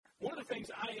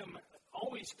things I am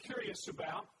always curious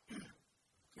about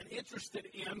and interested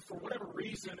in for whatever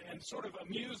reason and sort of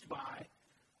amused by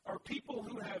are people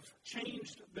who have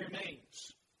changed their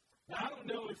names. Now, I don't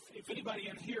know if anybody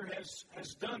in here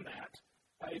has done that.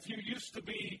 If you used to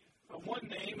be one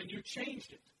name and you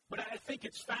changed it. But I think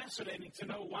it's fascinating to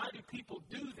know, why do people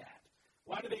do that?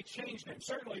 Why do they change names?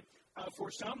 Certainly,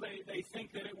 for some, they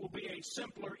think that it will be a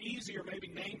simpler, easier maybe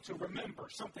name to remember,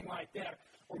 something like that.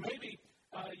 Or maybe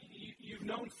you've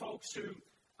known folks who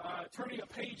turning a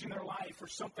page in their life or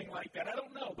something like that. I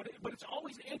don't know, but it's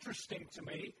always interesting to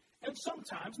me, and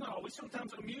sometimes, not always,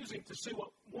 sometimes amusing to see what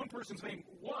one person's name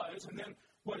was and then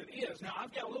what it is. Now,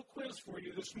 I've got a little quiz for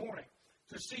you this morning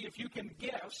to see if you can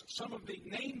guess some of the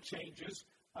name changes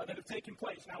that have taken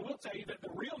place. Now, I will tell you that the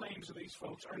real names of these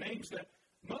folks are names that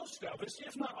most of us,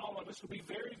 if not all of us, will be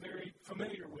very, very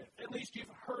familiar with. At least you've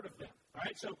heard of them. All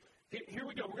right, so here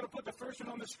we go. We're going to put the first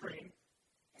one on the screen.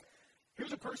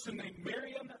 Here's a person named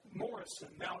Marion Morrison.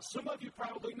 Now, some of you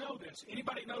probably know this.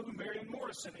 Anybody know who Marion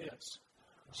Morrison is?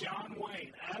 John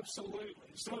Wayne, absolutely.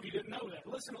 Some of you didn't know that.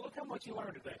 Listen, look how much you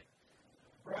learned today.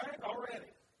 Right?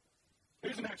 Already.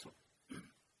 Here's the next one.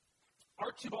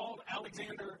 Archibald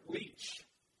Alexander Leach.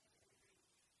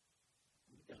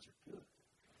 You guys are good.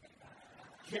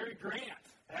 Cary Grant,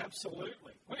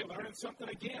 absolutely. We're learning something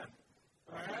again.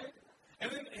 All right?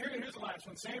 And then here's the last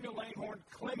one. Samuel Langhorne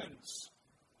Clemens.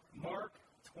 Mark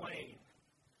Twain.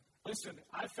 Listen,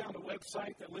 I found a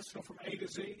website that listed them from A to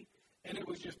Z, and it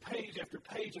was just page after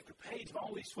page after page of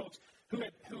all these folks who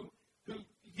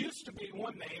used to be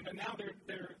one name, and now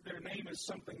their name is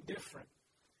something different.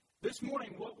 This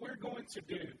morning, what we're going to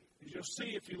do is, you'll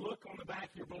see if you look on the back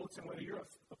of your bulletin, whether you're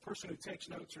a person who takes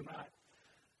notes or not,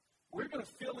 we're going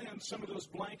to fill in some of those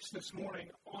blanks this morning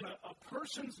on a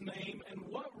person's name and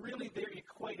what really they're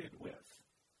equated with.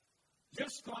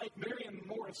 Just like Marion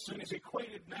Morrison is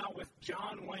equated now with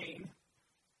John Wayne,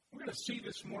 we're going to see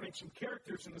this morning some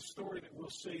characters in the story that we'll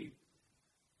see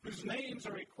whose names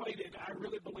are equated, I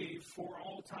really believe, for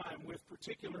all time with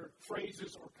particular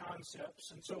phrases or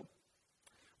concepts. And so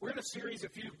we're in a series,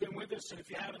 if you've been with us, and if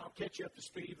you haven't, I'll catch you up to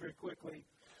speed very quickly.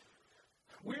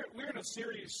 We're in a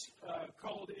series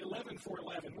called 11 for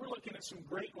 11. We're looking at some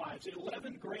great lives,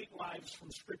 11 great lives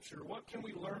from Scripture. What can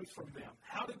we learn from them?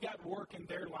 How did God work in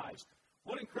their lives?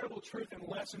 What incredible truth and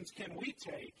lessons can we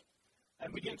take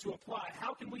and begin to apply?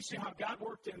 How can we see how God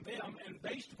worked in them? And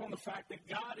based upon the fact that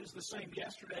God is the same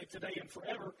yesterday, today, and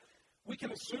forever, we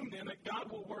can assume then that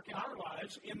God will work in our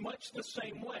lives in much the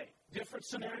same way. Different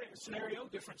scenario,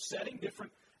 different setting,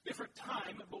 different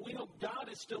time, but we know God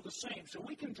is still the same. So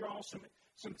we can draw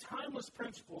some timeless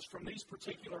principles from these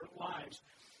particular lives.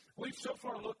 We've so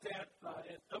far looked at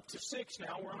up to 6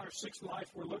 now. We're on our 6th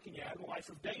life we're looking at, the life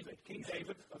of David, King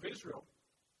David of Israel.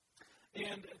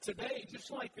 And today,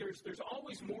 just like there's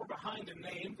always more behind a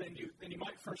name than you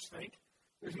might first think.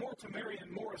 There's more to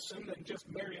Marion Morrison than just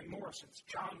Marion Morrison. It's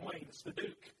John Wayne. It's the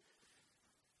Duke.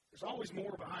 There's always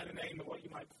more behind a name than what you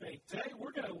might think. Today,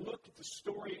 we're going to look at the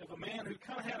story of a man who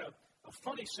kind of had a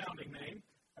funny-sounding name,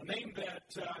 a name that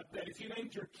if you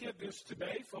named your kid this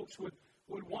today, folks would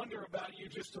wonder about you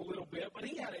just a little bit. But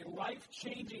he had a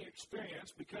life-changing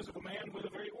experience because of a man with a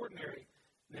very ordinary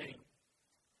name.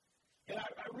 And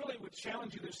I really would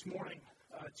challenge you this morning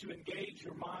to engage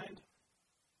your mind,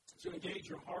 to engage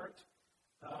your heart,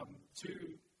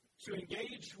 to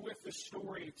engage with the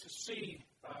story, to see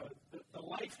the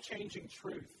life-changing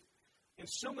truth in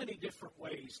so many different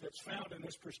ways that's found in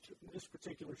this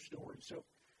particular story. So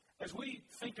as we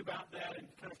think about that and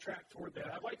kind of track toward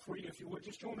that, I'd like for you, if you would,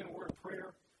 just join me in a word of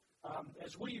prayer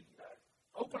as we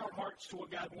open our hearts to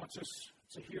what God wants us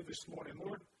to hear this morning.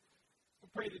 Lord, I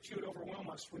pray that you would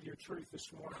overwhelm us with your truth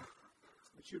this morning,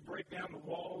 that you would break down the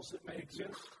walls that may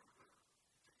exist,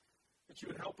 that you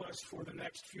would help us for the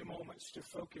next few moments to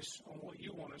focus on what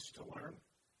you want us to learn,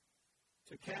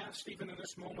 to cast, even in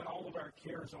this moment, all of our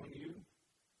cares on you,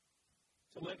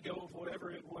 to let go of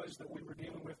whatever it was that we were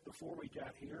dealing with before we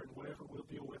got here and whatever we'll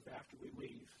deal with after we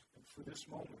leave. And for this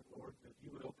moment, Lord, that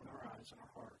you would open our eyes and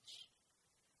our hearts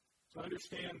to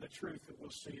understand the truth that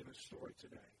we'll see in this story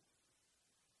today.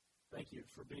 Thank you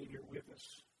for being here with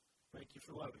us. Thank you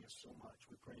for loving us so much.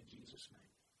 We pray in Jesus'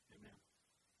 name. Amen.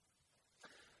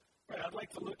 All right, I'd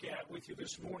like to look at with you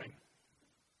this morning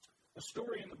a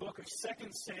story in the book of 2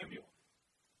 Samuel.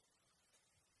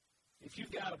 If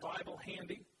you've got a Bible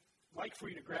handy, I'd like for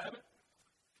you to grab it.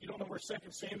 If you don't know where 2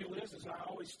 Samuel is, as I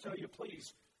always tell you,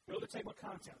 please go to the table of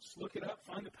contents. Look it up,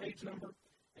 find the page number,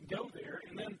 and go there.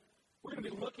 And then we're going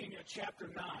to be looking at chapter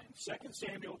 9, 2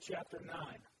 Samuel chapter 9.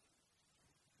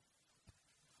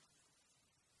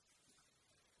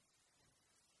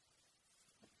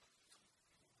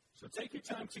 So take your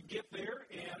time to get there,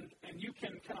 and you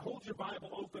can kind of hold your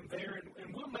Bible open there,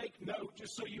 and we'll make note,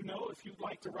 just so you know, if you'd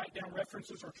like to write down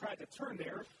references or try to turn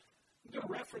there. I'm going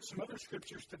to reference some other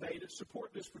scriptures today that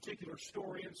support this particular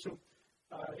story, and so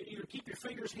either keep your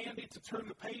fingers handy to turn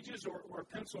the pages or a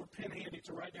pencil or pen handy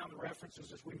to write down the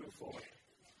references as we move forward.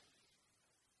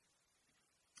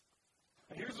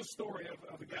 Now, here's a story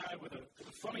of a guy with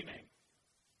a funny name.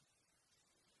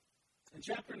 In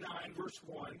chapter 9, verse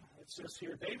 1, it says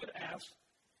here, David asked,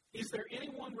 "Is there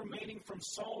anyone remaining from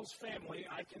Saul's family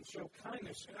I can show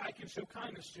kindness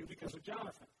to because of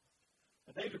Jonathan?"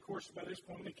 Now, David, of course, by this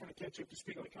point, let me kind of catch up to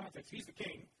speak on the context. He's the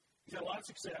king. He's had a lot of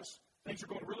success. Things are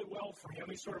going really well for him.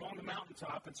 He's sort of on the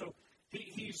mountaintop, and so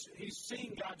he's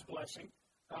seeing God's blessing,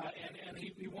 and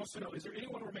he wants to know, is there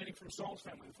anyone remaining from Saul's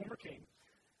family, the former king,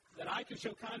 that I can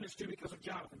show kindness to because of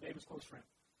Jonathan, David's close friend?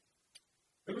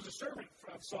 There was a servant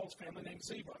of Saul's family named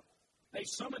Ziba. They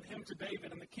summoned him to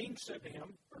David, and the king said to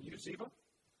him, "Are you Ziba?"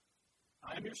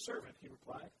 "I am your servant," he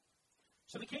replied.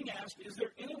 So the king asked, "Is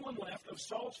there anyone left of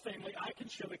Saul's family I can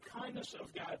show the kindness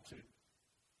of God to?"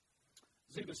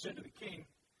 Ziba said to the king,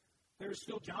 "There is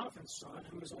still Jonathan's son,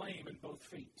 who is lame in both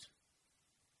feet."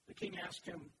 The king asked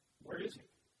him, "Where is he?"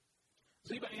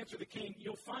 Ziba answered the king,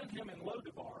 "You'll find him in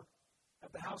Lodabar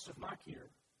at the house of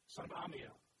Machir, son of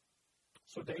Ammiel."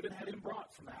 So David had him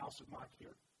brought from the house of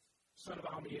Machir, son of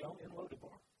Ammiel, in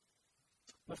Lodabar.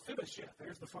 Mephibosheth,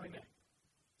 there's the funny name.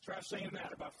 Try saying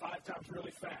that about 5 times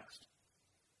really fast.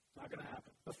 Not going to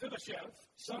happen. Mephibosheth,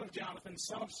 son of Jonathan,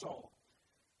 son of Saul,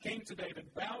 came to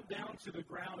David, bowed down to the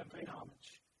ground, and paid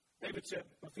homage. David said,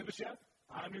 "Mephibosheth,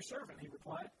 I am your servant," he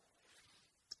replied.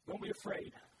 "Don't be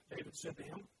afraid," David said to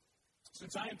him,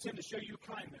 "since I intend to show you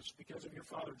kindness because of your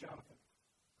father Jonathan.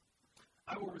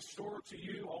 I will restore to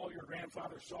you all your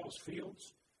grandfather Saul's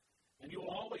fields, and you will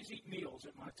always eat meals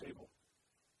at my table."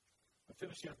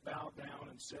 Mephibosheth bowed down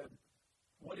and said,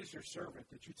 "What is your servant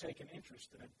that you take an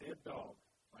interest in a dead dog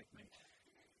like me?"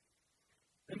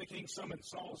 Then the king summoned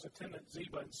Saul's attendant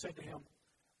Ziba and said to him,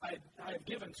 I have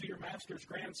given to your master's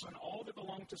grandson all that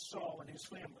belonged to Saul and his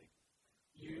family.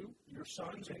 You, your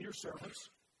sons, and your servants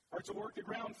are to work the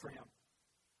ground for him,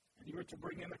 and you are to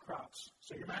bring in the crops,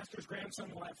 so your master's grandson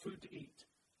will have food to eat.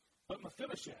 But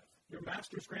Mephibosheth, your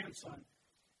master's grandson,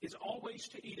 is always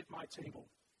to eat at my table."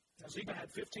 Now Ziba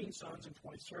had 15 sons and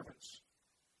 20 servants.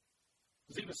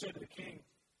 Ziba said to the king,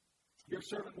 "Your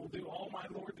servant will do all my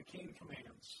lord the king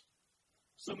commands."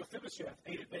 So Mephibosheth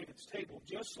ate at David's table,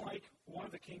 just like one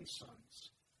of the king's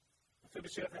sons.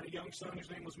 Mephibosheth had a young son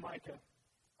whose name was Micah.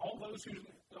 All those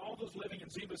living in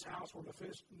Ziba's house were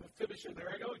Mephibosheth. There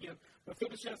I go again.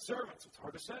 Mephibosheth's servants. It's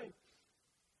hard to say.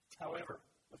 However,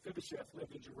 Mephibosheth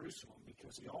lived in Jerusalem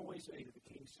because he always ate at the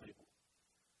king's table.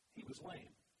 He was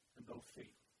lame in both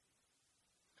feet.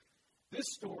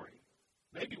 This story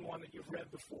may be one that you've read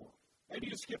before. Maybe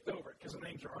you skipped over it because the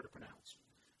names are hard to pronounce.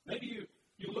 Maybe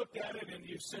you looked at it and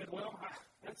you said, well,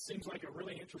 that seems like a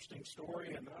really interesting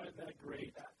story, and isn't that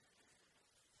great?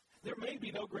 There may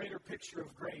be no greater picture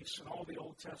of grace in all the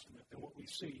Old Testament than what we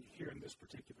see here in this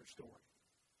particular story.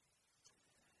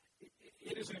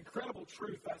 It is an incredible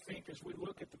truth, I think, as we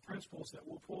look at the principles that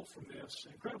we'll pull from this,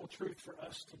 an incredible truth for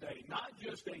us today. Not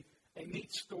just a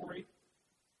neat story,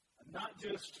 not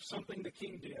just something the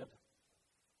king did,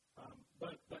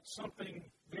 but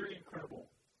something very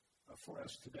incredible for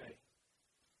us today.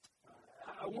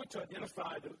 I want to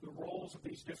identify the roles of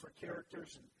these different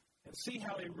characters and see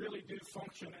how they really do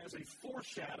function as a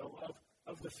foreshadow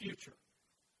of the future.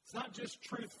 It's not just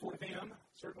truth for them,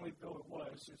 certainly though it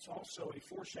was. It's also a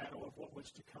foreshadow of what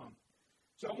was to come.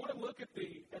 So I want to look at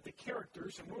the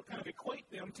characters, and we'll kind of equate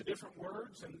them to different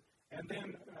words and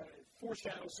then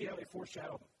see how they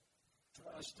foreshadow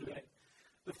us today.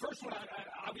 The first one,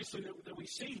 obviously, that we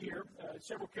see here,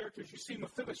 several characters, you see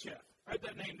Mephibosheth. Write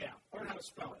that name down. Learn how to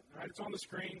spell it. All right, it's on the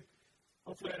screen.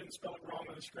 Hopefully I didn't spell it wrong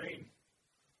on the screen.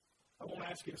 I won't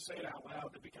ask you to say it out loud.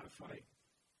 That'd be kind of funny.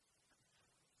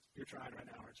 You're trying right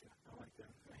now, aren't you? I like that.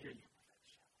 I hear you.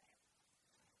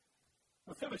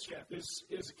 Mephibosheth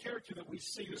is a character that we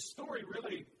see. The story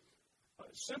really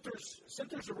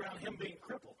centers around him being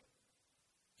crippled.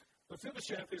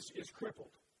 Mephibosheth is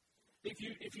crippled. If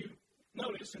you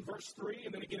notice in verse 3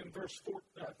 and then again in verse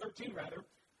 13,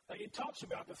 it talks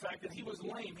about the fact that he was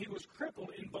lame. He was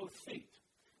crippled in both feet.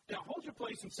 Now, hold your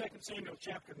place in 2 Samuel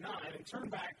chapter 9 and turn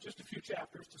back just a few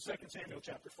chapters to 2 Samuel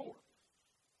chapter 4.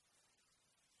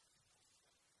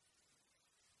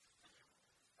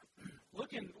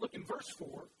 Look in verse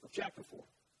 4 of chapter 4.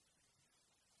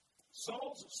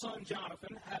 Saul's son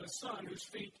Jonathan had a son whose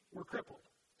feet were crippled.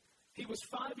 He was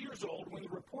 5 years old when the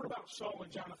report about Saul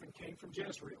and Jonathan came from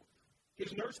Jezreel.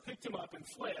 His nurse picked him up and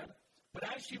fled, but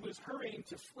as she was hurrying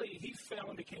to flee, he fell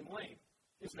and became lame.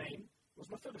 His name was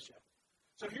Mephibosheth.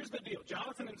 So here's the deal.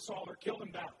 Jonathan and Saul are killed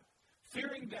in battle.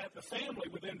 Fearing that the family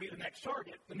would then be the next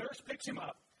target, the nurse picks him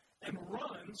up and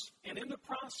runs, and in the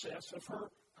process of her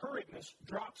hurriedness,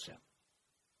 drops him.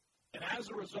 And as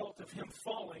a result of him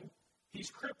falling,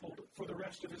 he's crippled for the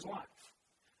rest of his life.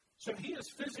 So he is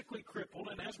physically crippled,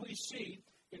 and as we see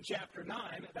in chapter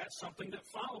 9, that's something that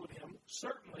followed him,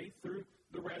 certainly through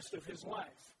the rest of his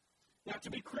life. Now, to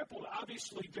be crippled,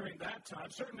 obviously, during that time,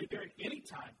 certainly during any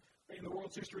time in the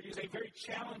world's history, is a very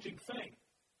challenging thing.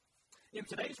 In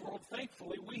today's world,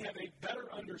 thankfully, we have a better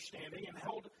understanding and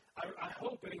held, I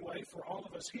hope anyway, for all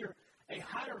of us here, a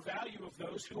higher value of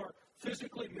those who are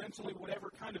physically, mentally, whatever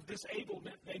kind of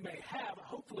disablement they may have.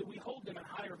 Hopefully, we hold them in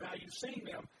higher value, seeing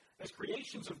them as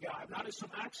creations of God, not as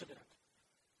some accident.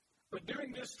 But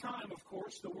during this time, of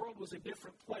course, the world was a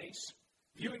different place,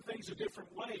 viewing things a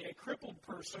different way. A crippled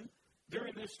person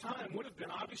during this time would have been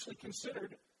obviously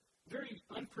considered very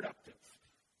unproductive,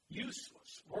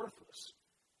 useless, worthless,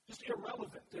 just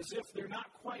irrelevant, as if they're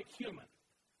not quite human.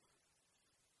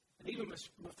 And even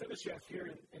Mephibosheth here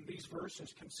in these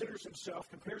verses compares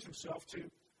himself to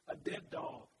a dead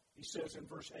dog, he says in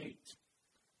verse 8.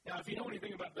 Now, if you know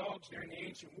anything about dogs during the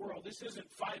ancient world, this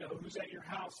isn't Fido who's at your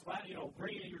house,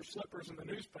 bringing your slippers and the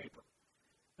newspaper.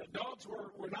 The dogs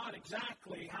were not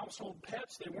exactly household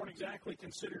pets. They weren't exactly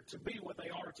considered to be what they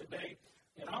are today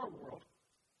in our world.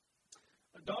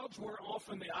 Dogs were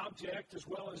often the object as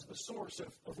well as the source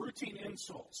of routine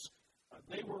insults.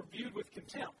 They were viewed with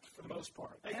contempt for the most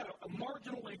part. They had a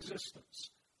marginal existence.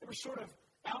 They were sort of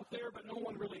out there, but no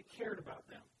one really cared about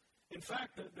them. In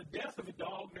fact, the death of a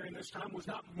dog during this time was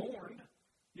not mourned.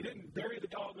 You didn't bury the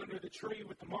dog under the tree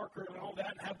with the marker and all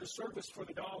that and have the service for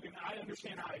the dog, and I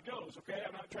understand how it goes, okay?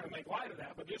 I'm not trying to make light of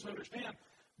that, but just understand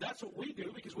that's what we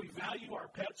do because we value our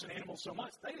pets and animals so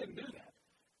much. They didn't do that.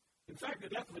 In fact, the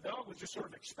death of a dog was just sort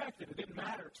of expected. It didn't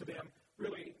matter to them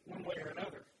really one way or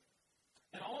another.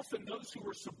 And often those who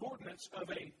were subordinates of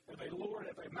a lord,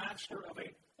 of a master, of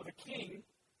a king,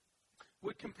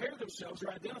 would compare themselves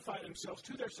or identify themselves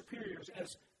to their superiors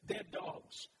as dead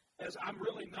dogs, as I'm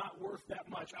really not worth that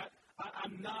much.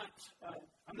 I'm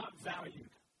not valued.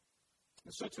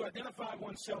 And so to identify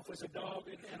oneself as a dog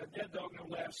and a dead dog no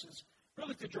less is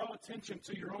really to draw attention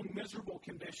to your own miserable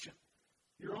condition,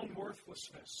 your own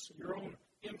worthlessness, your own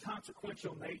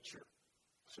inconsequential nature.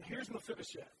 So here's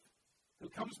Mephibosheth, who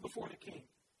comes before the king,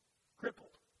 crippled.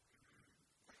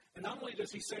 And not only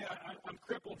does he say, I'm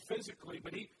crippled physically,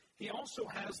 but he also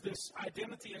has this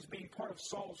identity as being part of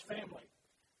Saul's family.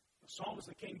 Saul was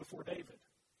the king before David.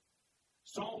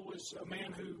 Saul was a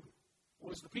man who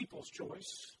was the people's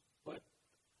choice, but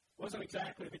wasn't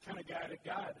exactly the kind of guy that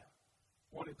God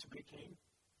wanted to be king.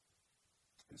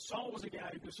 And Saul was a guy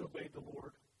who disobeyed the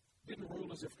Lord, didn't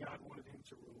rule as if God wanted him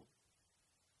to rule.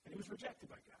 And he was rejected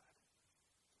by God.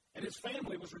 And his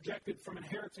family was rejected from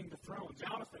inheriting the throne.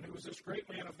 Jonathan, who was this great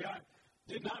man of God,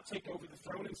 did not take over the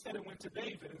throne. Instead, it went to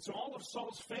David. And so all of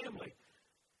Saul's family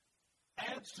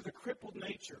adds to the crippled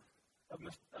nature of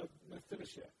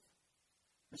Mephibosheth.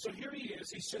 And so here he is.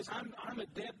 He says, I'm a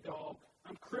dead dog.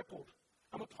 I'm crippled.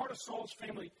 I'm a part of Saul's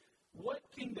family. What,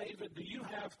 King David, do you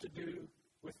have to do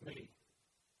with me?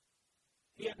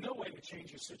 He had no way to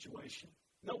change his situation,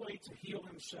 no way to heal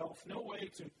himself, no way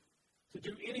to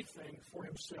do anything for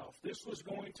himself. This was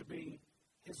going to be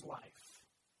his life.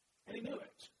 And he knew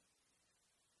it.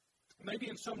 Maybe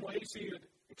in some ways he had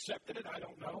accepted it, I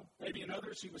don't know. Maybe in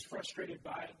others he was frustrated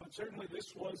by it, but certainly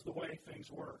this was the way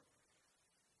things were.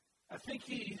 I think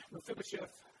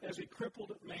Mephibosheth, as a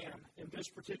crippled man in this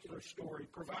particular story,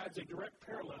 provides a direct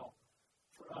parallel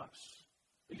for us.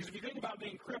 Because if you think about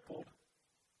being crippled,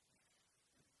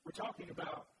 we're talking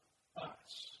about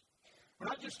us. We're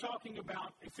not just talking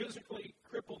about a physically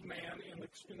crippled man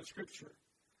in the Scripture.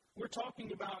 We're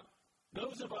talking about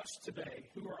those of us today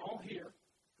who are all here,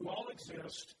 who all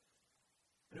exist,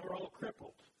 and who are all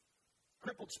crippled.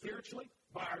 Crippled spiritually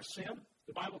by our sin.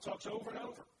 The Bible talks over and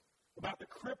over about the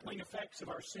crippling effects of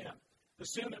our sin. The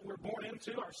sin that we're born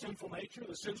into, our sinful nature,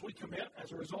 the sins we commit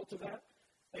as a result of that,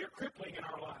 they are crippling in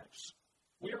our lives.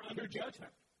 We are under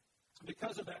judgment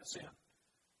because of that sin.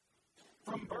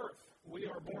 From birth, we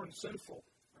are born sinful.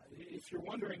 If you're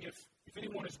wondering if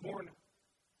anyone is born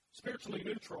spiritually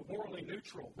neutral, morally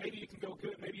neutral, maybe you can go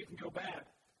good, maybe you can go bad,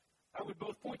 I would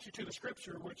both point you to the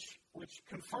Scripture, which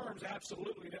confirms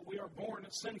absolutely that we are born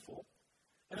sinful,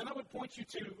 and then I would point you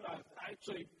to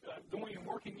going and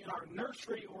working in our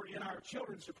nursery or in our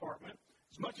children's department.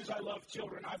 As much as I love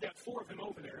children, I've got 4 of them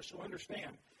over there, so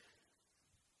understand.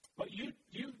 But you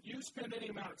you spend any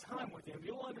amount of time with him,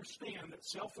 you'll understand that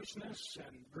selfishness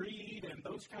and greed and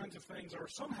those kinds of things are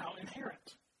somehow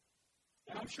inherent.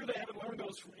 And I'm sure they haven't learned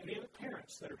those from any of the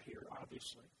parents that are here,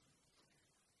 obviously.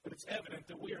 But it's evident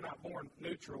that we are not born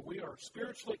neutral. We are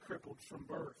spiritually crippled from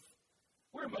birth.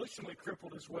 We're emotionally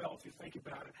crippled as well, if you think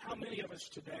about it. How many of us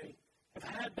today have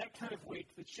had that kind of week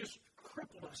that's just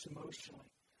crippled us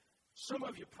emotionally? Some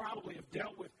of you probably have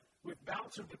dealt with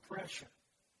bouts of depression,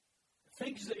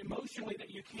 things that emotionally that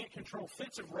you can't control,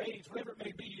 fits of rage, whatever it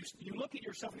may be. You look at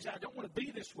yourself and you say, I don't want to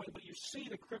be this way, but you see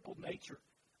the crippled nature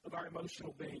of our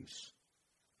emotional beings.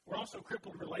 We're also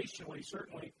crippled relationally.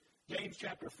 Certainly, James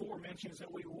chapter 4 mentions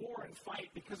that we war and fight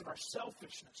because of our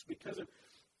selfishness, because of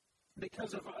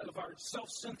our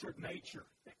self-centered nature.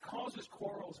 It causes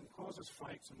quarrels and causes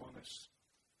fights among us.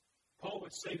 Paul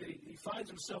would say that he finds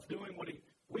himself doing what he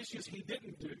wishes he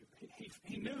didn't do.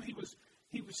 He knew he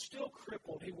was still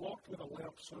crippled. He walked with a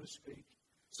limp, so to speak.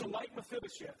 So like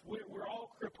Mephibosheth, we're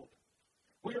all crippled.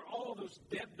 We are all those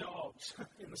dead dogs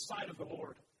in the sight of the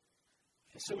Lord.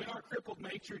 So in our crippled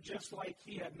nature, just like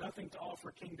he had nothing to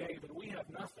offer King David, we have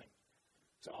nothing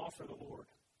to offer the Lord.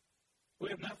 We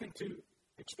have nothing to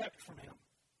expect from him.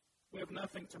 We have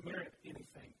nothing to merit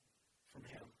anything from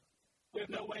him. We have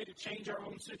no way to change our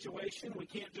own situation. We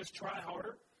can't just try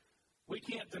harder. We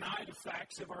can't deny the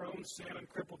facts of our own sin and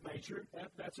crippled nature.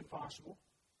 That's impossible.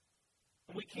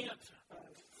 And we can't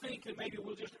think that maybe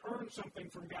we'll just earn something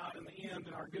from God in the end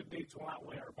and our good deeds will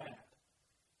outweigh our bad.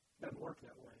 It doesn't work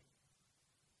that way.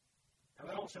 Now,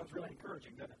 that all sounds really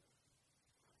encouraging, doesn't it?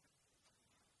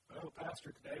 Well, the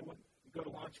pastor today, when you go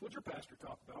to lunch, what'd your pastor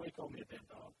talk about? He called me a dead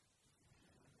dog.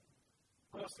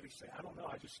 What else did he say? I don't know.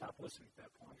 I just stopped listening at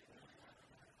that point.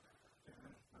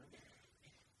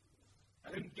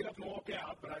 I didn't get up and walk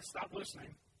out, but I stopped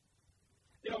listening.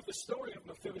 You know, if the story of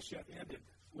Mephibosheth ended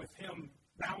with him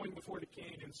bowing before the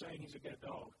king and saying he's a dead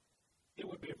dog, it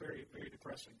would be a very, very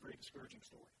depressing, very discouraging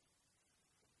story.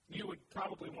 You would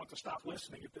probably want to stop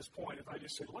listening at this point if I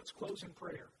just said, let's close in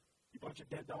prayer, you bunch of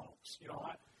dead dogs. You know,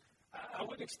 I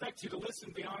wouldn't expect you to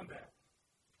listen beyond that.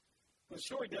 The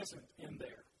story doesn't end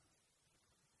there.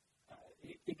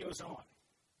 It goes on.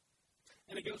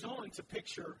 And it goes on to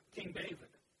picture King David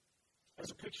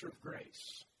as a picture of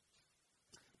grace.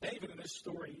 David in this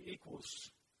story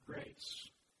equals grace.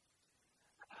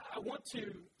 I want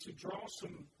to draw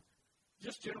some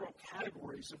just general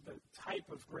categories of the type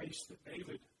of grace that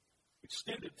David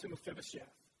extended to Mephibosheth.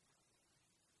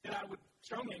 And I would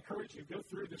strongly encourage you to go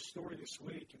through this story this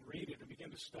week and read it and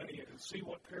begin to study it and see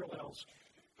what parallels,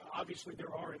 obviously,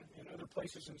 there are in other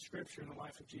places in Scripture in the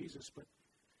life of Jesus. But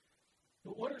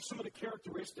what are some of the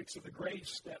characteristics of the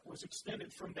grace that was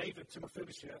extended from David to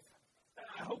Mephibosheth?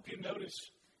 I hope you notice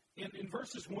in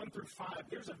verses 1 through 5,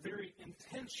 there's a very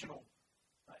intentional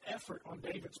effort on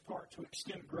David's part to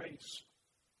extend grace.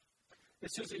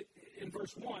 It says in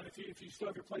verse 1, if you still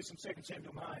have your place in 2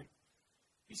 Samuel 9,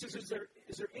 he says, is there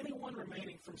anyone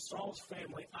remaining from Saul's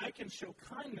family I can show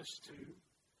kindness to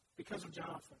because of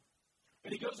Jonathan?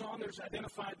 And he goes on, there's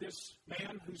identified this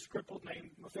man who's crippled named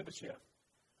Mephibosheth.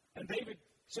 And David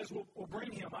says, we'll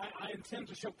bring him. I intend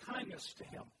to show kindness to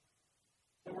him.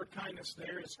 The word kindness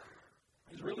there is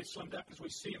really summed up as we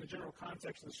see in the general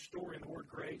context of the story in the word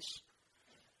grace.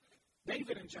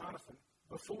 David and Jonathan,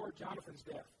 before Jonathan's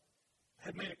death,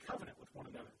 had made a covenant with one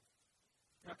another.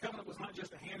 Now, a covenant was not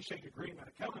just a handshake agreement.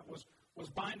 A covenant was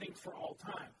binding for all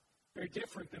time. Very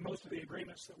different than most of the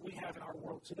agreements that we have in our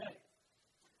world today.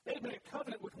 They had made a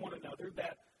covenant with one another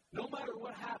that no matter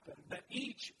what happened, that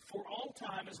each, for all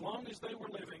time, as long as they were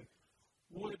living,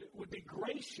 would be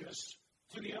gracious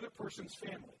to the other person's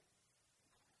family.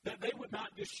 That they would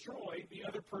not destroy the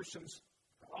other person's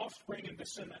offspring and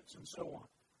descendants and so on.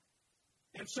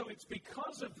 And so it's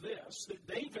because of this that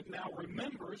David now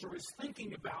remembers or is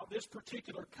thinking about this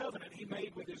particular covenant he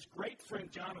made with his great friend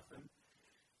Jonathan.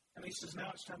 And he says, now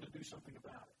it's time to do something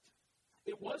about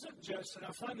it. It wasn't just, and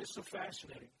I find this so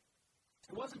fascinating,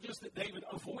 it wasn't just that David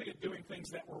avoided doing things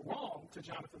that were wrong to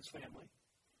Jonathan's family.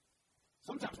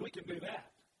 Sometimes we can do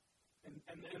that,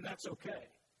 and that's okay.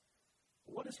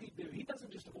 But what does he do? He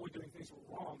doesn't just avoid doing things that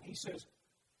were wrong. He says,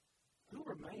 who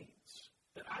remains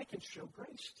that I can show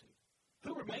grace to?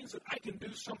 Who remains that I can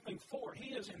do something for?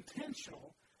 He is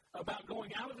intentional about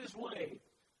going out of his way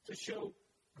to show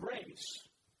grace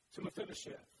to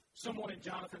Mephibosheth, someone in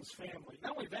Jonathan's family.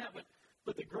 Not only that,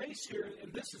 but the grace here,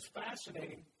 and this is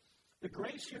fascinating, the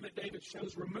grace here that David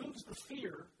shows removes the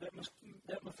fear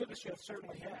that Mephibosheth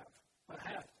certainly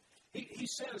had. He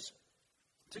says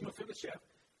to Mephibosheth,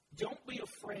 don't be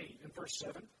afraid, in verse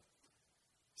 7.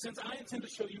 since I intend to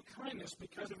show you kindness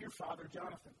because of your father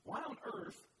Jonathan. Why on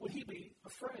earth would he be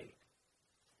afraid?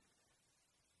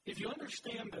 If you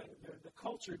understand the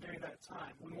culture during that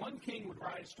time, when one king would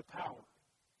rise to power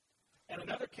and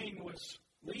another king was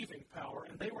leaving power,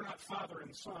 and they were not father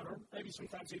and son, or maybe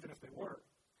sometimes even if they were,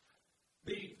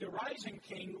 the rising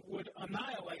king would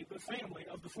annihilate the family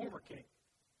of the former king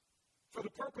for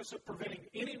the purpose of preventing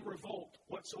any revolt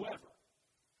whatsoever.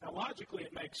 Now, logically,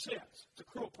 it makes sense. It's a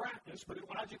cruel practice, but it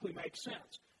logically makes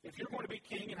sense. If you're going to be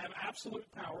king and have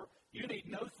absolute power, you need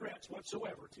no threats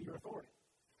whatsoever to your authority.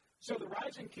 So the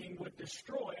rising king would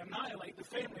destroy, annihilate the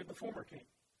family of the former king.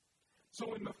 So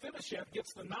when Mephibosheth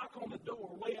gets the knock on the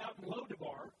door way out in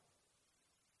Lodabar,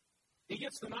 he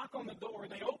gets the knock on the door,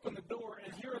 they open the door,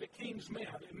 and here are the king's men.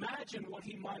 Imagine what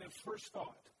he might have first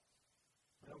thought.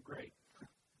 Oh, great.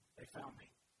 They found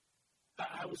me.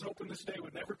 I was hoping this day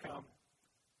would never come,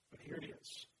 but here it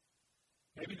is.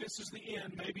 Maybe this is the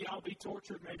end. Maybe I'll be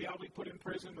tortured. Maybe I'll be put in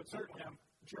prison, but certainly I'm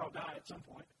sure I'll die at some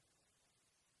point.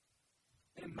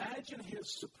 Imagine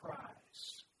his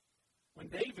surprise when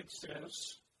David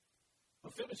says,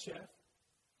 Mephibosheth,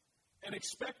 and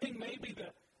expecting maybe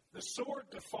the sword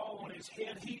to fall on his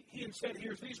head, he instead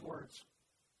hears these words,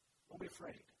 don't be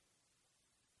afraid.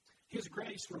 His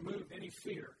grace removed any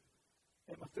fear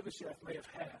that Mephibosheth may have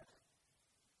had.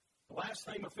 The last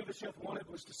thing Mephibosheth wanted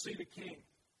was to see the king.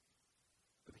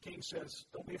 But the king says,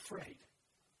 don't be afraid.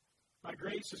 My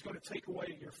grace is going to take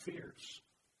away your fears.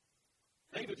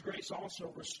 David's grace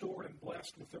also restored and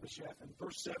blessed Mephibosheth. In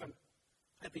verse 7,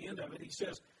 at the end of it, he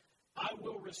says, I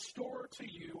will restore to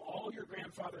you all your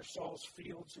grandfather Saul's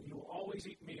fields, and you will always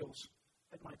eat meals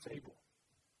at my table.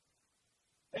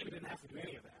 David didn't have to do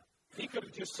any of that. He could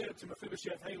have just said to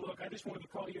Mephibosheth, hey, look, I just wanted to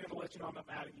call you in to let you know I'm not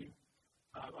mad at you.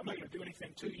 I'm not going to do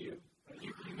anything to you.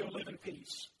 You can go live in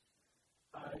peace.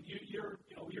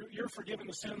 You're forgiving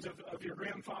the sins of your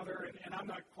grandfather, and I'm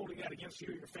not holding that against you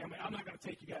or your family. I'm not going to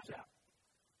take you guys out.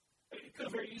 He could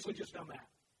have very easily just done that.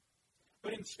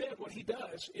 But instead, what he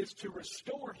does is to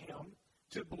restore him,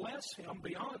 to bless him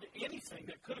beyond anything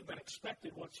that could have been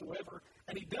expected whatsoever,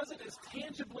 and he does it as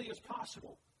tangibly as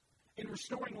possible in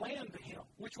restoring land to him,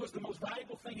 which was the most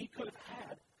valuable thing he could have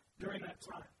had during that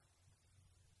time.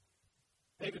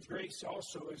 David's grace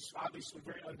also is obviously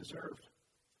very undeserved.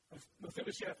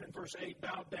 Mephibosheth in verse 8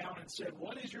 bowed down and said,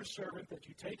 what is your servant that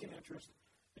you take an interest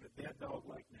in a dead dog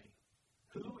like me?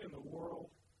 Who in the world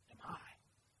am I?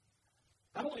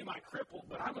 Not only am I crippled,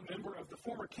 but I'm a member of the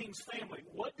former king's family.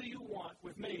 What do you want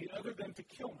with me other than to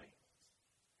kill me?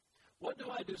 What do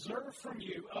I deserve from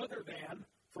you other than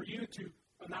for you to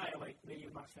annihilate me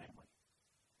and my family?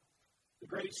 The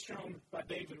grace shown by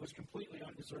David was completely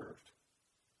undeserved.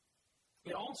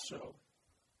 It also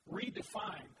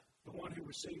redefined the one who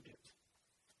received it.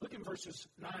 Look in verses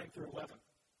 9 through 11.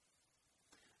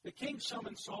 The king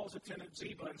summoned Saul's attendant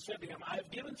Ziba and said to him, I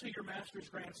have given to your master's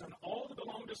grandson all that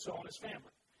belonged to Saul and his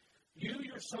family. You,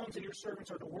 your sons, and your servants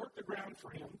are to work the ground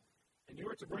for him, and you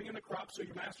are to bring in the crops so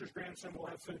your master's grandson will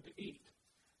have food to eat.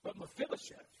 But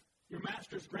Mephibosheth, your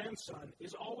master's grandson,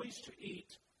 is always to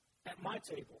eat at my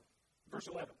table. Verse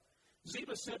 11.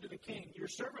 Ziba said to the king, your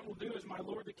servant will do as my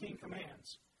lord the king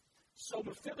commands. So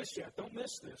Mephibosheth, don't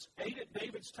miss this, ate at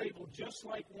David's table just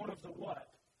like one of the what?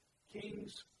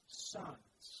 King's sons.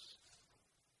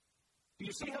 Do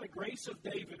you see how the grace of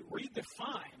David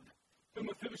redefined who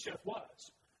Mephibosheth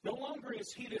was? No longer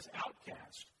is he this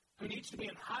outcast who needs to be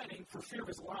in hiding for fear of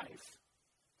his life.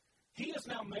 He is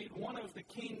now made one of the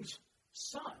king's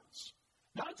sons.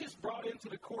 Not just brought into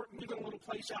the court and given a little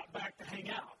place out back to hang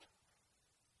out.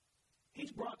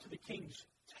 He's brought to the king's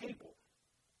table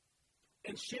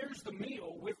and shares the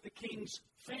meal with the king's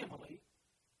family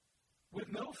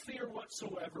with no fear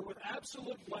whatsoever, with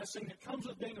absolute blessing that comes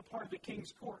with being a part of the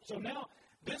king's court. So now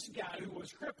this guy who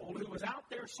was crippled, who was out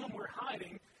there somewhere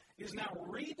hiding, is now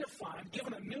redefined,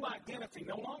 given a new identity.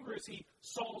 No longer is he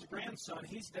Saul's grandson,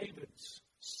 he's David's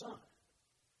son.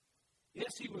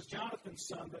 Yes, he was Jonathan's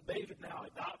son, but David now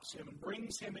adopts him and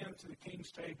brings him into the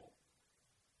king's table.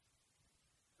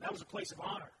 That was a place of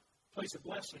honor, a place of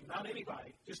blessing. Not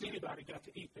anybody, just anybody got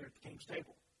to eat there at the king's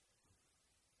table.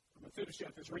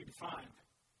 Mephibosheth is redefined.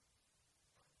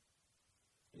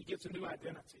 He gets a new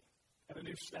identity and a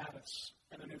new status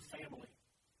and a new family.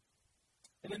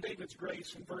 And in David's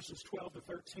grace in verses 12 to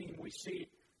 13, we see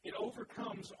it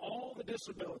overcomes all the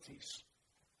disabilities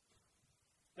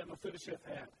that Mephibosheth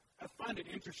had. I find it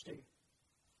interesting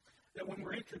that when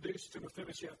we're introduced to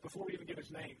Mephibosheth, before we even get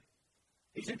his name,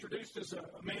 he's introduced as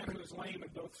a man who is lame in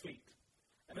both feet.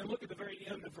 And then look at the very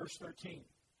end of verse 13.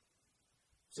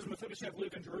 It says Mephibosheth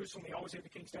lived in Jerusalem. He always ate at the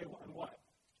king's table. And what?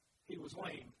 he was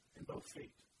lame in both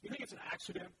feet. You think it's an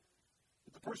accident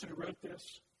that the person who wrote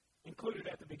this included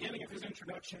at the beginning of his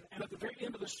introduction and at the very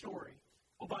end of the story,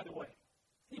 oh, by the way,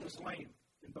 he was lame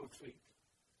in both feet.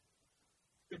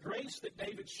 The grace that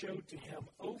David showed to him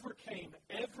overcame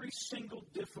every single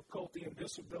difficulty and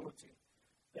disability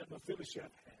that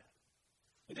Mephibosheth had.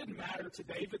 It didn't matter to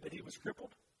David that he was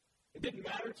crippled. It didn't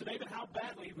matter to David how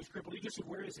badly he was crippled. He just said,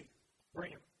 where is he?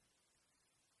 Bring him.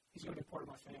 He's going to be part of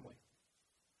my family.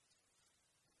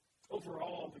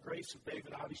 Overall, the grace of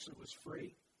David obviously was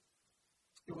free.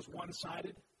 It was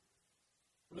one-sided.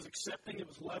 It was accepting. It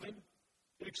was loving.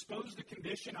 It exposed the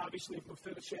condition, obviously, of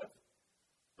Mephibosheth,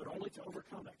 but only to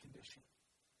overcome that condition.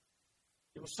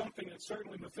 It was something that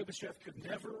certainly Mephibosheth could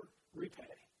never repay.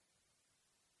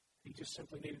 He just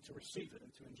simply needed to receive it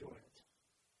and to enjoy it.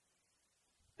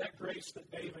 That grace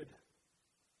that David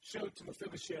showed to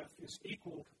Mephibosheth is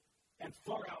equaled and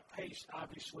far outpaced,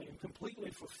 obviously, and completely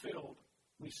fulfilled,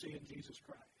 we see in Jesus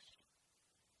Christ.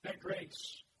 That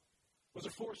grace was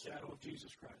a foreshadow of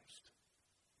Jesus Christ.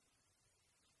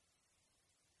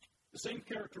 The same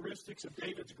characteristics of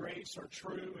David's grace are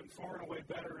true and far and away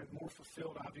better and more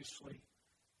fulfilled, obviously,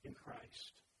 in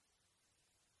Christ.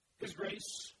 His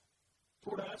grace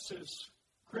toward us as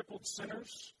crippled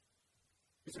sinners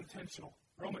is intentional.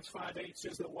 Romans 5:8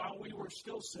 says that while we were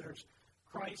still sinners,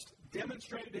 Christ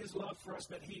demonstrated his love for us,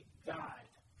 that he died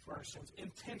for our sins.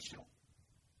 Intentional,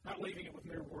 not leaving it with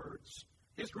mere words.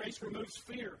 His grace removes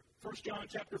fear. 1 John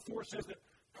chapter 4 says that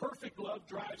perfect love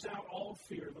drives out all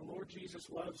fear. The Lord Jesus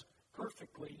loves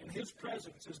perfectly. In his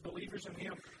presence, as believers in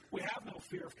him, we have no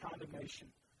fear of condemnation,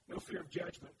 no fear of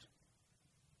judgment.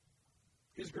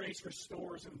 His grace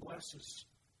restores and blesses,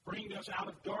 bringing us out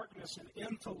of darkness and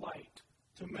into light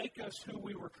to make us who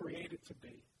we were created to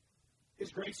be.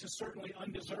 His grace is certainly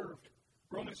undeserved.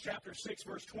 Romans chapter 6,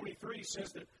 verse 23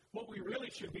 says that what we really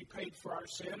should be paid for our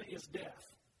sin is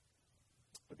death.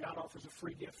 But God offers a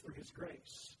free gift through his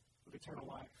grace of eternal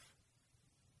life.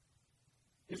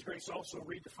 His grace also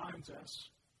redefines us.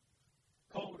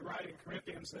 Paul would write in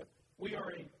Corinthians that we are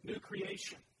a new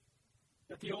creation,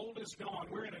 that the old is gone.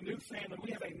 We're in a new family.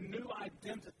 We have a new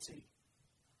identity.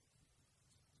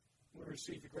 We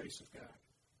receive the grace of God.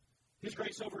 His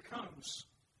grace overcomes.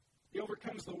 He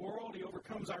overcomes the world. He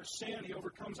overcomes our sin. He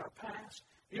overcomes our past.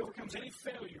 He overcomes any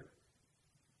failure.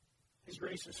 His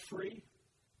grace is free.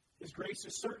 His grace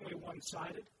is certainly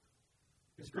one-sided.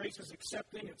 His grace is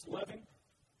accepting. It's loving.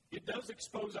 It does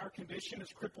expose our condition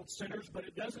as crippled sinners, but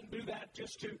it doesn't do that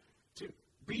just to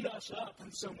beat us up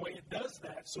in some way. It does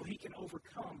that so he can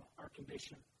overcome our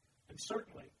condition. And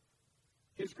certainly,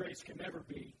 his grace can never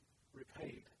be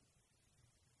repaid.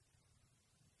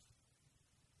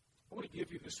 I want to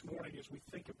give you this morning, as we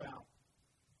think about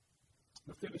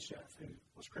Mephibosheth, who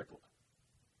was crippled,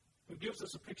 who gives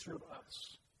us a picture of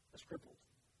us as crippled.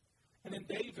 And then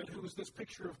David, who is this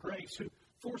picture of grace, who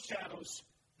foreshadows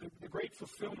the great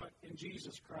fulfillment in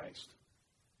Jesus Christ.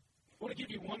 I want to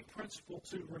give you one principle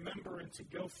to remember and to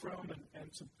go from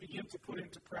and to begin to put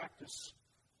into practice.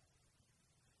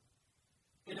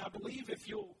 And I believe if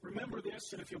you'll remember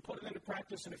this and if you'll put it into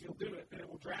practice and if you'll do it, then it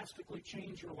will drastically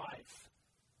change your life,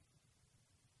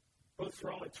 both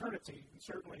for all eternity and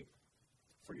certainly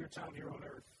for your time here on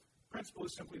earth. The principle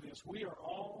is simply this: we are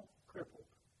all crippled,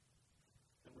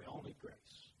 and we all need grace.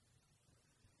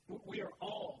 We are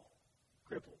all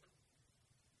crippled,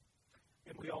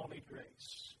 and we all need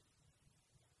grace.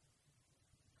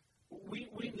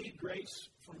 We need grace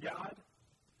from God.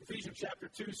 Ephesians chapter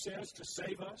 2 says to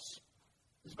save us.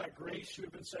 It's by grace you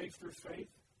have been saved through faith.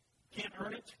 Can't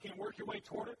earn it. Can't work your way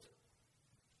toward it.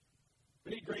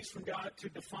 We need grace from God to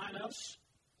define us.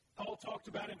 Paul talked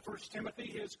about in 1 Timothy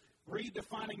his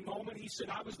redefining moment. He said,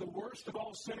 I was the worst of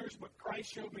all sinners, but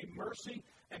Christ showed me mercy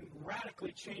and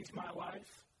radically changed my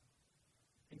life.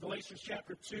 In Galatians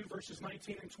chapter 2, verses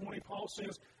 19 and 20, Paul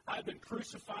says, I've been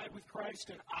crucified with Christ,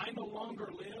 and I no longer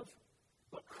live,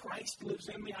 but Christ lives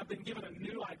in me. I've been given a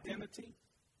new identity.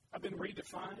 I've been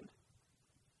redefined.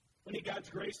 We need God's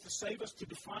grace to save us, to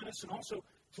define us, and also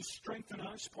to strengthen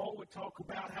us. Paul would talk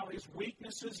about how his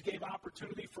weaknesses gave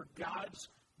opportunity for God's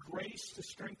grace to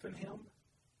strengthen him.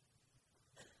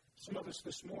 Some of us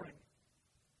this morning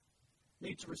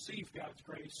need to receive God's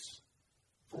grace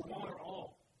for one or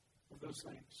all of those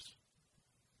things.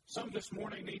 Some this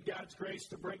morning need God's grace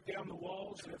to break down the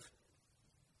walls that have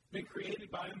been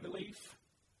created by unbelief.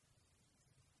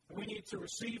 We need to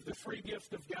receive the free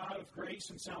gift of God of grace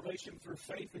and salvation through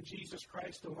faith in Jesus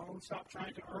Christ alone. Stop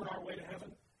trying to earn our way to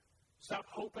heaven. Stop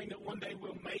hoping that one day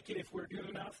we'll make it if we're good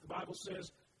enough. The Bible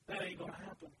says that ain't going to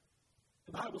happen.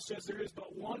 The Bible says there is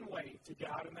but one way to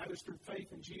God, and that is through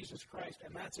faith in Jesus Christ,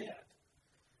 and that's it.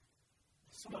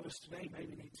 Some of us today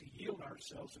maybe need to yield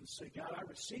ourselves and say, God, I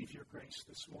receive your grace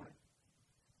this morning,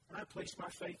 and I place my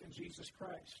faith in Jesus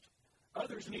Christ.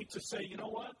 Others need to say, you know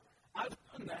what? I've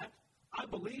done that. I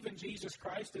believe in Jesus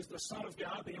Christ as the Son of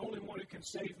God, the only one who can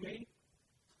save me,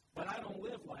 but I don't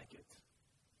live like it.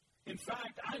 In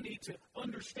fact, I need to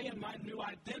understand my new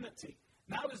identity,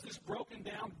 not as this broken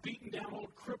down, beaten down,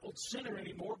 old crippled sinner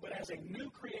anymore, but as a new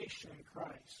creation in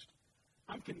Christ.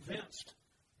 I'm convinced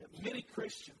that many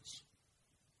Christians,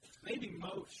 maybe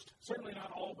most, certainly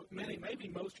not all, but many, maybe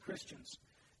most Christians,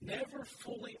 never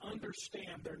fully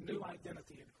understand their new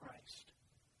identity in Christ.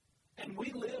 And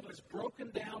we live as broken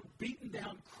down, beaten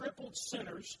down, crippled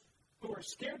sinners who are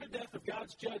scared to death of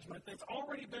God's judgment that's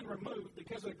already been removed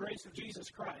because of the grace of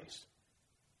Jesus Christ.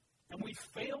 And we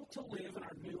fail to live in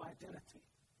our new identity.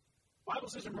 The Bible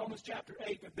says in Romans chapter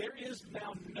 8 that there is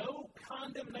now no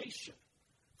condemnation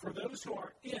for those who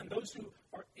are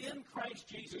in Christ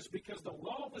Jesus, because the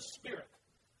law of the Spirit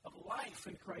of life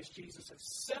in Christ Jesus has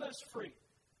set us free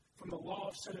from the law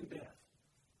of sin and death.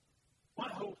 My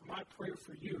hope, my prayer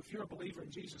for you, if you're a believer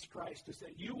in Jesus Christ, is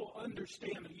that you will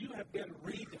understand that you have been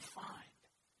redefined.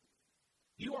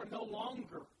 You are no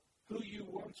longer who you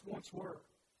once were.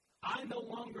 I no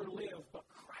longer live, but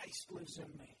Christ lives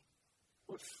in me.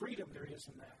 What freedom there is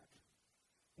in that.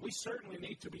 We certainly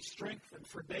need to be strengthened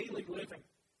for daily living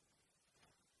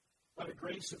by the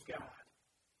grace of God.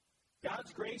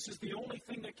 God's grace is the only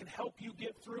thing that can help you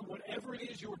get through whatever it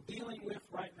is you're dealing with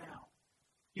right now.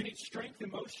 You need strength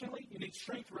emotionally. You need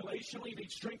strength relationally. You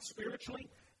need strength spiritually.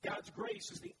 God's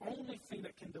grace is the only thing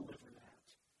that can deliver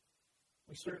that.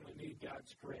 We certainly need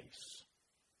God's grace.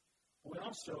 We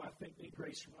also, I think, need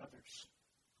grace from others.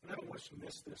 And I don't want us to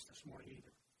miss this morning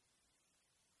either.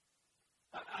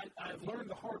 I've learned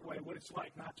the hard way what it's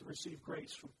like not to receive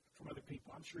grace from other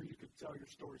people. I'm sure you could tell your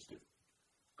stories too.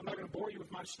 I'm not going to bore you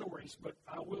with my stories, but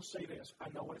I will say this. I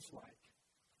know what it's like.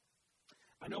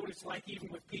 I know what it's like even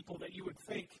with people that you would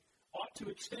think ought to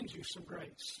extend you some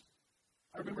grace.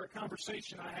 I remember a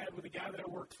conversation I had with a guy that I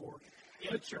worked for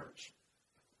in a church.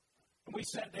 And we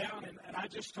sat down, and I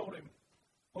just told him,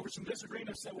 over some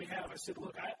disagreements that we have, I said,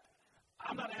 look,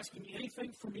 I'm not asking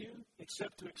anything from you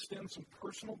except to extend some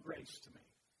personal grace to me.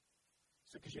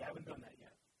 So, because you haven't done that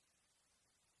yet.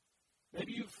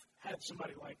 Maybe you've had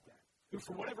somebody like that who,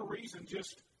 for whatever reason,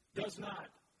 just does not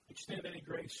extend any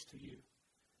grace to you.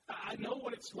 I know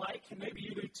what it's like, and maybe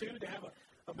you do too, to have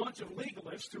a bunch of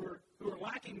legalists who are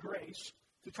lacking grace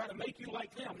to try to make you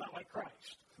like them, not like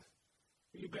Christ.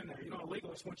 You've been there. You know, a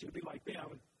legalist wants you to be like them,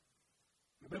 and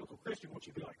a biblical Christian wants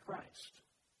you to be like Christ.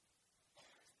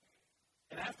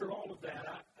 And after all of that,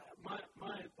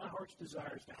 my heart's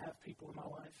desire is to have people in my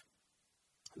life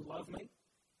who love me,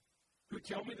 who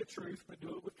tell me the truth but do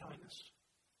it with kindness.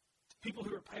 People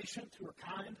who are patient, who are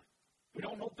kind, who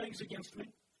don't hold things against me,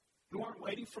 who aren't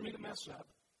waiting for me to mess up,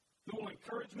 who will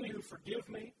encourage me, who forgive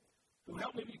me, who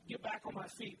help me get back on my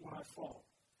feet when I fall.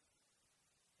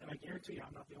 And I guarantee you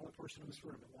I'm not the only person in this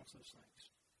room that wants those things.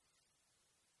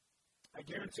 I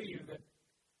guarantee you that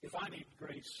if I need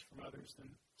grace from others, then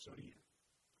so do you.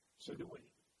 So do we.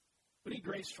 We need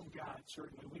grace from God,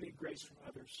 certainly. We need grace from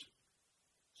others.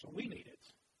 So we need it.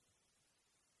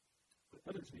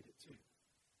 But others need it too.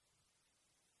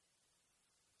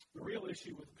 The real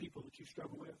issue with the people that you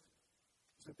struggle with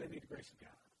is that they need the grace of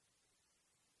God.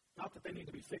 Not that they need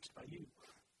to be fixed by you.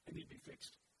 They need to be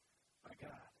fixed by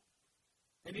God.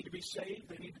 They need to be saved.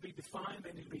 They need to be defined.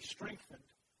 They need to be strengthened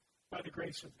by the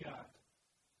grace of God.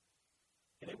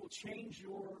 And it will change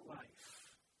your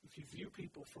life if you view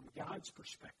people from God's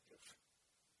perspective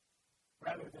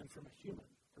rather than from a human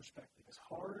perspective. As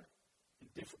hard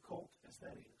and difficult as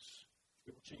that is,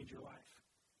 it will change your life.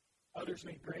 Others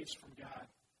need grace from God,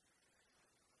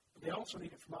 but they also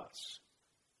need it from us.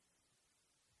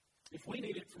 If we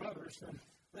need it from others, then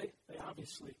they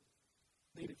obviously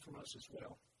need it from us as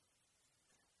well.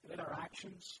 And in our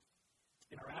actions,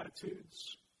 in our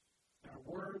attitudes, in our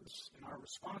words, in our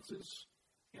responses,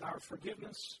 in our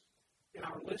forgiveness, in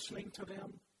our listening to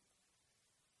them,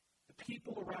 the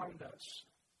people around us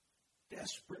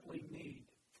desperately need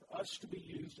for us to be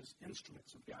used as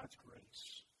instruments of God's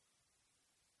grace.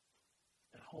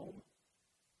 At home,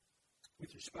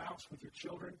 with your spouse, with your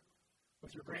children,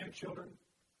 with your grandchildren,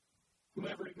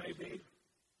 whomever it may be,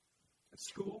 at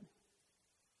school,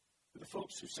 with the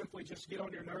folks who simply just get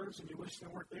on your nerves and you wish they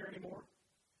weren't there anymore,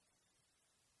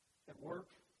 at work,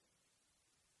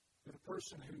 with a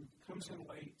person who comes in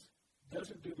late,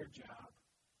 doesn't do their job,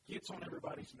 gets on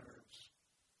everybody's nerves,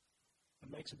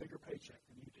 and makes a bigger paycheck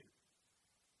than you do.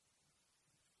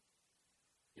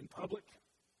 in public,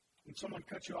 when someone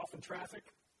cuts you off in traffic,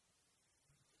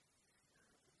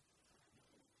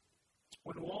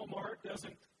 when Walmart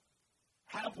doesn't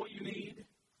have what you need,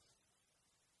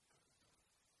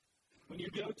 when you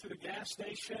go to the gas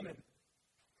station and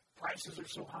prices are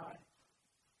so high,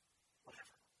 whatever.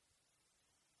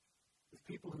 With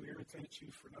people who irritate you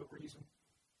for no reason,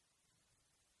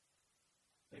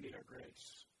 they need our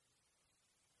grace.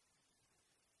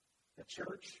 At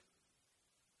church,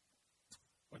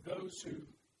 with those who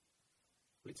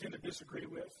we tend to disagree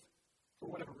with for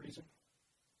whatever reason,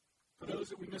 for those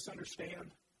that we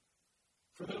misunderstand,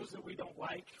 for those that we don't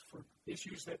like, for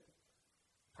issues that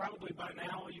probably by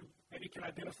now you maybe can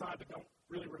identify but don't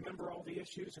really remember all the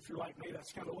issues. If you're like me,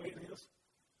 that's kind of the way it is.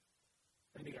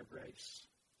 They need our grace.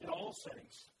 In all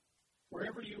settings,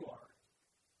 wherever you are,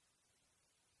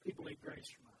 people need grace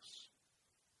from us.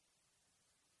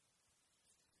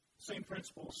 Same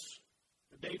principles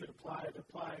that David applied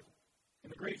in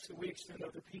the grace that we extend to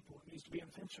other people. It needs to be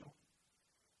intentional.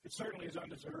 It certainly is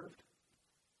undeserved.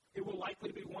 It will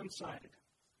likely be one-sided.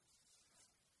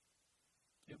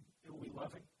 It will be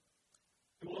loving.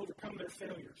 It will overcome their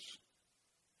failures.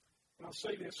 And I'll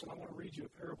say this, and I want to read you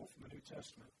a parable from the New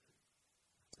Testament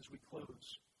as we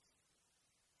close.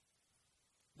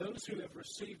 Those who have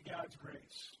received God's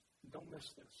grace, and don't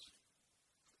miss this,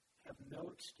 have no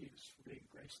excuse for being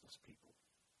graceless people.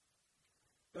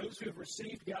 Those who have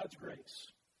received God's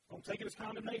grace, don't take it as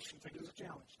condemnation, take it as a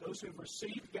challenge. Those who have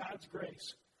received God's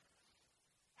grace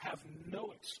have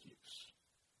no excuse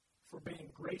for being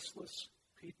graceless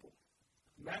people.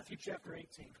 Matthew chapter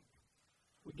 18,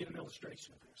 we get an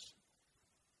illustration of this.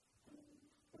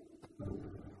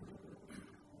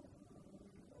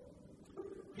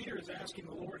 Peter is asking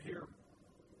the Lord here,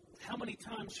 how many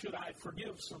times should I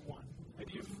forgive someone?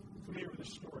 Maybe you're familiar with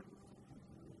this story.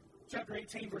 Chapter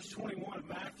 18, verse 21 of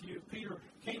Matthew, Peter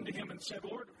came to him and said,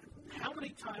 Lord, how many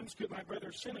times could my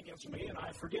brother sin against me and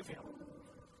I forgive him?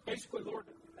 Basically, Lord,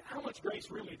 how much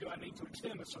grace really do I need to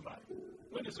extend to somebody?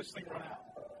 When does this thing run out?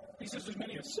 He says as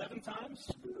many as 7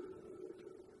 times.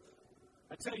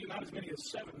 I tell you, not as many as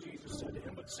 7, Jesus said to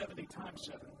him, but 70 times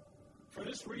 7. For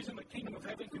this reason, the kingdom of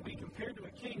heaven can be compared to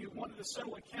a king who wanted to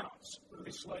settle accounts with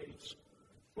his slaves.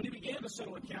 When he began to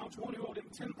settle accounts, one who owed him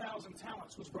 10,000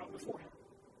 talents was brought before him.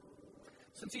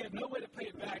 Since he had no way to pay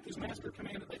it back, his master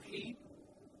commanded that he,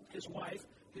 his wife,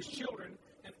 his children,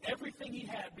 and everything he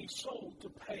had be sold to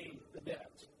pay the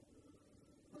debt.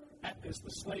 At this, the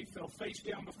slave fell face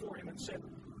down before him and said,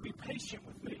 Be patient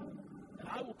with me, and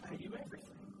I will pay you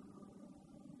everything.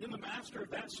 Then the master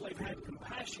of that slave had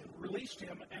compassion, released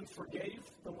him, and forgave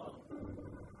the loan.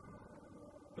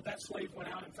 But that slave went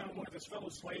out and found one of his fellow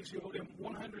slaves who owed him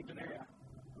 100 denarii.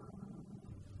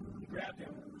 He grabbed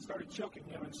him, started choking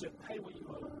him, and said, Pay what you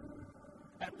owe.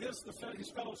 At this, his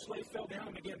fellow slave fell down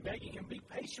and began begging him, Be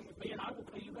patient with me, and I will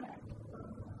pay you back.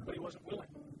 But he wasn't willing.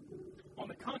 On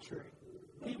the contrary,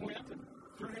 he went and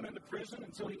threw him into prison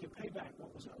until he could pay back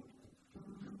what was owed.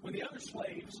 When the other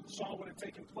slaves saw what had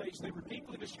taken place, they were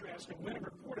deeply distressed and went and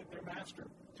reported to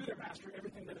their master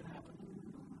everything that had happened.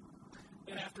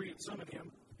 And after he had summoned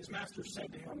him, his master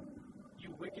said to him,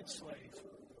 You wicked slave,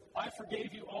 I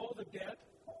forgave you all that debt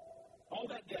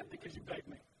because you begged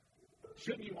me.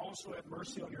 Shouldn't you also have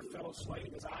mercy on your fellow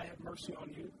slave as I have mercy on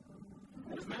you?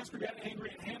 And his master got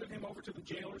angry and handed him over to the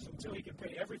jailers until he could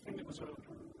pay everything that was owed.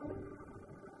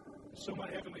 So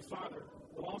my heavenly Father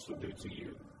will also do to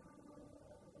you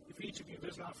if each of you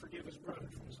does not forgive his brother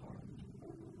from his heart.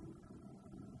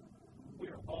 We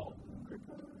are all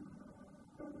crippled.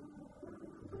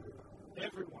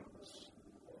 Every one of us.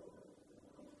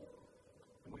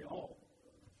 And we all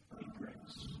need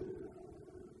grace.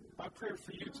 My prayer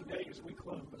for you today as we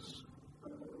close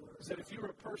is that if you're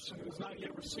a person who has not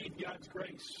yet received God's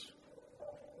grace,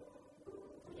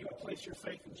 you would place your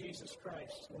faith in Jesus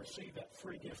Christ and receive that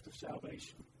free gift of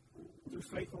salvation through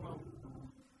faith alone.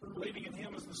 Believing in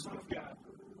him as the Son of God,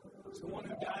 as the one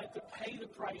who died to pay the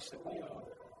price that we owe.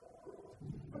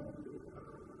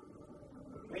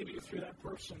 Maybe if you're that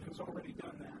person who's already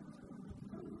done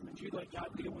that you'd let God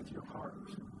deal with your heart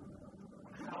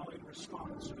on how in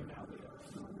response you now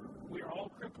live. We are all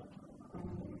crippled.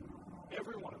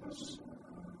 Every one of us,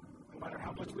 no matter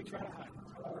how much we try to hide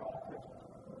it, we're all crippled.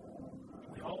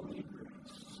 We all need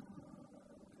grace.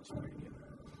 Let's pray together.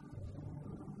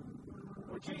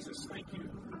 Lord Jesus, thank you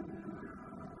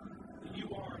that you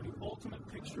are the ultimate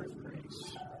picture of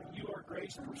grace. You are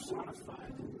grace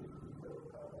personified.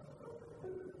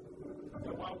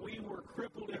 That while we were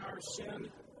crippled in our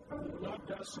sin, you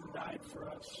loved us and died for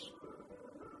us.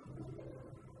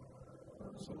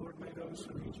 So, Lord, may those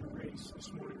who need your grace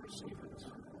this morning receive it.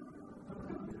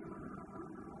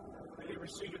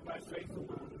 receive it by faith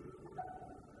alone.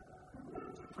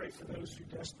 I pray for those who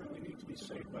desperately need to be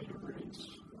saved by your grace.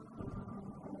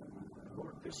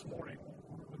 Lord, this morning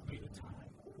would be the time.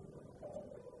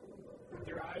 That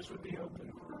their eyes would be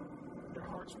opened, their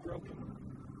hearts broken,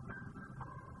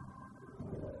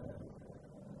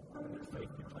 and their faith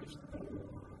be placed in you.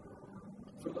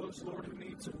 For those, Lord, who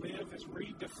need to live as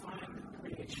redefined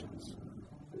creations,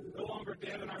 no longer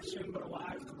dead in our sin, but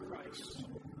alive to Christ.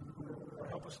 Lord,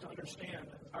 help us to understand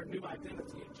our new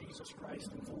identity in Jesus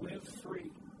Christ and to live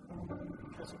free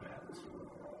because of that.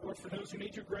 Lord, for those who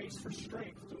need your grace for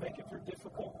strength to make it through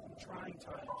difficult and trying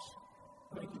times,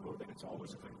 thank you, Lord, that it's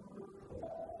always available.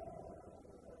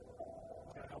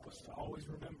 God, help us to always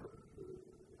remember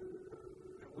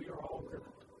that we are all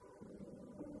crippled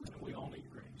and we all need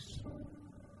grace.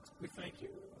 We thank you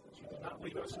that you did not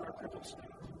leave us in our crippled state,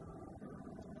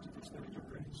 but you've extended your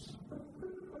grace.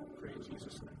 I pray in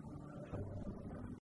Jesus' name.